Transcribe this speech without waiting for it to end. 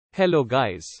Hello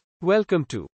guys. Welcome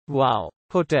to Wow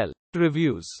Hotel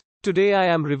Reviews. Today I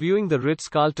am reviewing the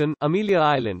Ritz-Carlton, Amelia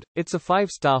Island. It's a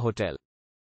 5-star hotel.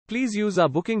 Please use our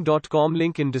booking.com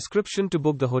link in description to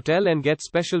book the hotel and get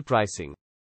special pricing.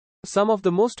 Some of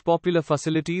the most popular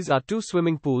facilities are 2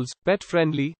 swimming pools,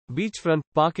 pet-friendly, beachfront,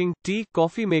 parking, tea,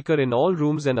 coffee maker in all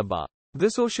rooms and a bar.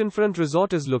 This oceanfront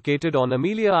resort is located on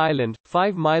Amelia Island,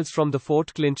 5 miles from the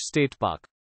Fort Clinch State Park.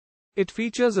 It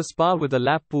features a spa with a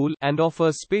lap pool, and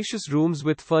offers spacious rooms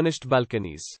with furnished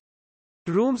balconies.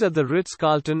 Rooms at the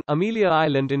Ritz-Carlton, Amelia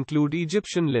Island include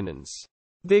Egyptian linens.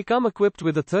 They come equipped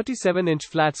with a 37-inch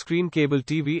flat-screen cable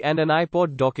TV and an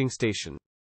iPod docking station.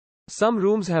 Some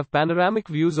rooms have panoramic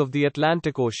views of the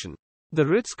Atlantic Ocean. The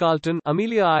Ritz-Carlton,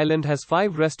 Amelia Island has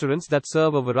 5 restaurants that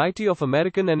serve a variety of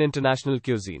American and international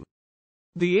cuisine.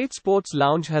 The 8 Sports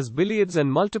Lounge has billiards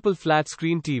and multiple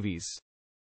flat-screen TVs.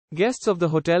 Guests of the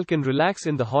hotel can relax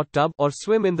in the hot tub, or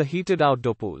swim in the heated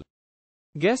outdoor pool.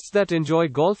 Guests that enjoy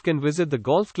golf can visit the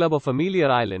Golf Club of Amelia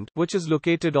Island, which is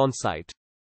located on site.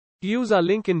 Use our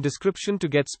link in description to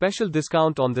get special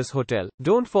discount on this hotel.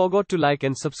 Don't forget to like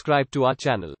and subscribe to our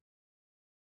channel.